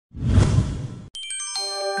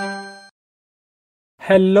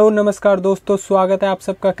Hello नमस्कार दोस्तों, स्वागत है आप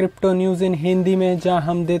सबका क्रिप्टो न्यूज़ इन हिंदी में, जहां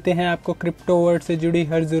हम देते हैं आपको क्रिप्टो वर्ल्ड से जुड़ी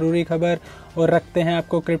हर ज़रूरी खबर और रखते हैं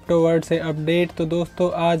आपको क्रिप्टो वर्ल्ड से अपडेट। तो दोस्तों,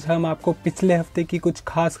 आज हम आपको पिछले हफ्ते की कुछ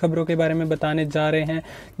खास खबरों के बारे में बताने जा रहे हैं,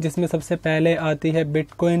 जिसमें सबसे पहले आती है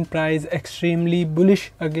bitcoin price extremely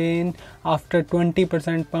bullish again after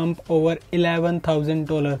 20% pump over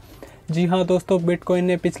 $11,000। जी हाँ दोस्तों, बिटकॉइन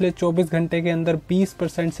ने पिछले 24 घंटे के अंदर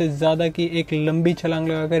 20% से ज़्यादा की एक लंबी छलांग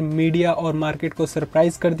लगाकर मीडिया और मार्केट को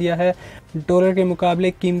सरप्राइज कर दिया है। डॉलर के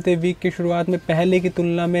मुकाबले कीमतें वीक की शुरुआत में पहले की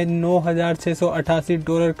तुलना में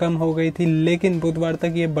 $9,688 कम हो गई थी, लेकिन बुधवार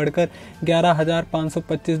तक ये बढ़कर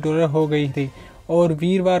 $11,525 हो गई थी और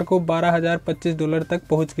वीरवार को $12,025 तक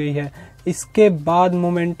पहुंच गई है। इसके बाद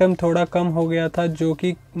मोमेंटम थोड़ा कम हो गया था, जो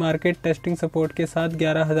कि मार्केट टेस्टिंग सपोर्ट के साथ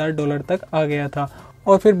 $11,000 तक आ गया था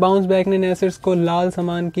और फिर बाउंस बैक ने एसेट्स को लाल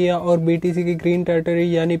समान किया और बीटीसी की ग्रीन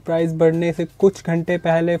टेरिटरी यानी प्राइस बढ़ने से कुछ घंटे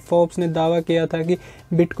पहले फोर्ब्स ने दावा किया था कि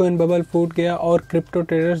बिटकॉइन बबल फूट गया और क्रिप्टो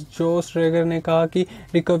ट्रेडर्स जोस ट्रेगर ने कहा कि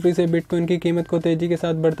रिकवरी से बिटकॉइन की कीमत को तेजी के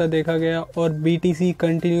साथ बढ़ता देखा गया और बीटीसी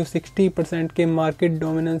कंटिन्यू 60% के मार्केट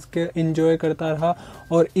डोमिनेंस के एंजॉय करता रहा।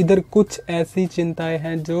 और इधर कुछ ऐसी चिंताएं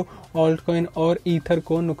हैं जो ऑल्टकॉइन और ईथर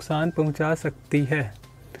को नुकसान पहुंचा सकती है।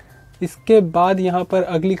 इसके बाद यहाँ पर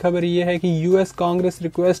अगली खबर ये है कि US Congress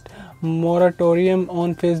request moratorium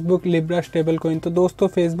on Facebook Libra stable coin. तो दोस्तों,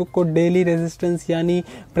 फेसबुक को डेली रेजिस्टेंस यानी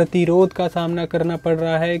प्रतिरोध का सामना करना पड़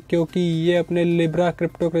रहा है, क्योंकि ये अपने लिब्रा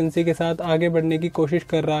क्रिप्टो करेंसी के साथ आगे बढ़ने की कोशिश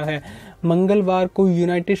कर रहा है। मंगलवार को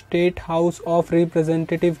United state house of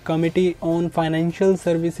representative committee on financial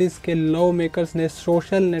services के लॉ मेकर्स ने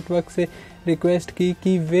सोशल नेटवर्क से रिक्वेस्ट की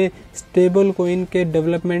कि वे स्टेबल कॉइन के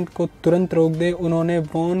डेवलपमेंट को तुरंत रोक दें। उन्होंने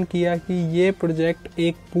वार्न किया कि ये प्रोजेक्ट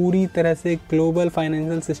एक पूरी तरह से ग्लोबल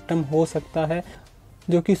फाइनेंशियल सिस्टम हो सकता है,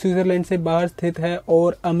 जो कि स्विट्जरलैंड से बाहर स्थित है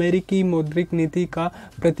और अमेरिकी मौद्रिक नीति का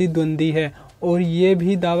प्रतिद्वंदी है। और ये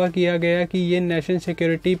भी दावा किया गया कि ये नेशनल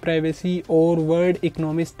सिक्योरिटी, प्राइवेसी और वर्ल्ड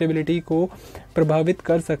इकोनॉमिक स्टेबिलिटी को प्रभावित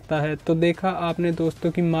कर सकता है। तो देखा आपने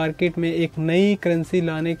दोस्तों कि मार्केट में एक नई करेंसी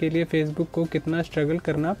लाने के लिए फेसबुक को कितना स्ट्रगल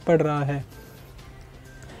करना पड़ रहा है।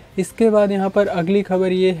 इसके बाद यहाँ पर अगली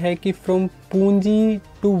खबर ये है कि फ्रॉम पूंजी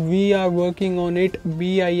to we are working on it,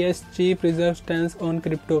 BIS chief reserve stands on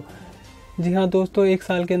crypto. जी हाँ दोस्तों, एक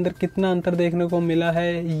साल के अंदर कितना अंतर देखने को मिला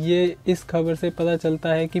है, ये इस खबर से पता चलता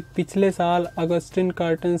है कि पिछले साल अगस्टिन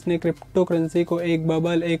कार्टन्स ने क्रिप्टो करेंसी को एक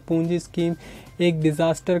बबल, एक पूंजी स्कीम, एक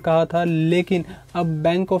डिज़ास्टर कहा था, लेकिन अब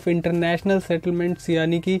बैंक ऑफ इंटरनेशनल सेटलमेंट्स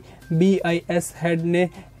यानी कि BIS हेड ने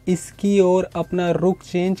इसकी ओर अपना रुख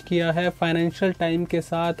चेंज किया है। फाइनेंशियल टाइम के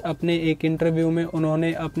साथ अपने एक इंटरव्यू में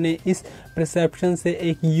उन्होंने अपने इस परसेप्शन से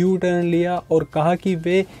एक यू टर्न लिया और कहा कि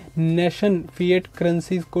वे नेशन फिएट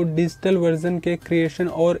करेंसीज को डिजिटल वर्जन के क्रिएशन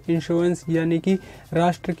और इंश्योरेंस यानी कि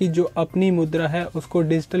राष्ट्र की जो अपनी मुद्रा है उसको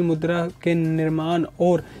डिजिटल मुद्रा के निर्माण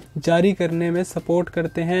और जारी करने में सपोर्ट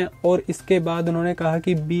करते हैं। और इसके बाद उन्होंने कहा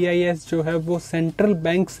कि BIS जो है वो सेंट्रल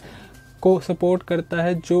बैंक्स को सपोर्ट करता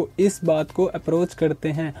है जो इस बात को अप्रोच करते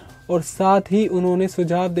हैं। और साथ ही उन्होंने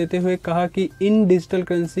सुझाव देते हुए कहा कि इन डिजिटल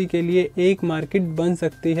करेंसी के लिए एक मार्केट बन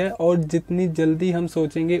सकती है और जितनी जल्दी हम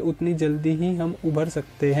सोचेंगे उतनी जल्दी ही हम उभर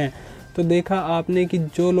सकते हैं। तो देखा आपने कि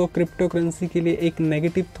जो लोग क्रिप्टो करेंसी के लिए एक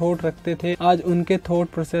नेगेटिव थॉट रखते थे, आज उनके थॉट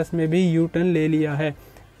प्रोसेस में भी यू टर्न ले लिया है।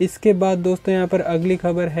 इसके बाद दोस्तों यहाँ पर अगली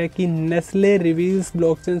खबर है कि Nestle reveals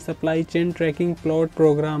blockchain supply chain trekking plot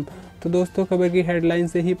programme. तो दोस्तों, खबर की हेडलाइन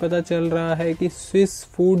से ही पता चल रहा है कि स्विस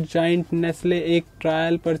फूड जाइंट नेस्ले एक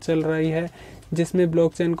ट्रायल पर चल रही है, जिसमें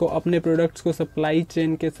ब्लॉकचेन को अपने प्रोडक्ट्स को सप्लाई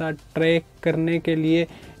चेन के साथ ट्रैक करने के लिए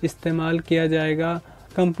इस्तेमाल किया जाएगा।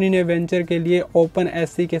 कंपनी ने वेंचर के लिए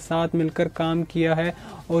OpenSea के साथ मिलकर काम किया है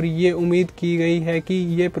और ये उम्मीद की गई है कि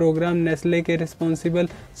ये प्रोग्राम नेस्ले के रिस्पॉन्सिबल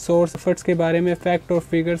सोर्स एफर्ट्स के बारे में फैक्ट और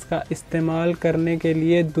फिगर्स का इस्तेमाल करने के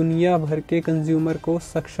लिए दुनिया भर के कंज्यूमर को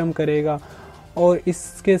सक्षम करेगा। और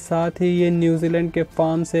इसके साथ ही ये न्यूजीलैंड के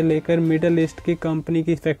फार्म से लेकर मिडल ईस्ट की कंपनी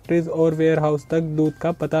की फैक्ट्रीज और वेयर हाउस तक दूध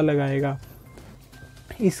का पता लगाएगा।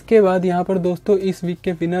 इसके बाद यहाँ पर दोस्तों इस वीक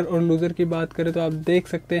के विनर और लूज़र की बात करें तो आप देख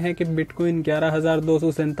सकते हैं कि बिटकॉइन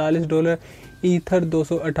 $11,247, ईथर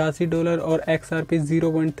 $288 और XRP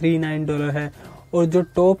 $0.39 है। और जो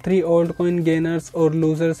टॉप 3 ओल्ड कॉइन गेनर्स और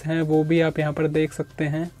लूजर्स हैं वो भी आप यहाँ पर देख सकते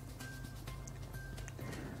हैं।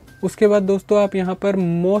 उसके बाद दोस्तों आप यहाँ पर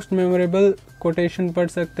मोस्ट मेमोरेबल कोटेशन पढ़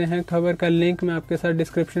सकते हैं। खबर का लिंक मैं आपके साथ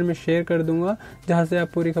डिस्क्रिप्शन में शेयर कर दूंगा, जहाँ से आप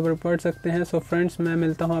पूरी खबर पढ़ सकते हैं। सो फ्रेंड्स, मैं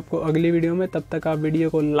मिलता हूँ आपको अगली वीडियो में। तब तक आप वीडियो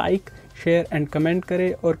को लाइक, शेयर एंड कमेंट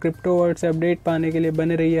करें और क्रिप्टो वर्ल्ड से अपडेट पाने के लिए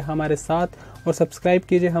बने रहिए हमारे साथ और सब्सक्राइब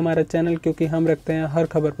कीजिए हमारा चैनल, क्योंकि हम रखते हैं हर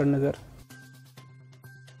खबर पर नज़र।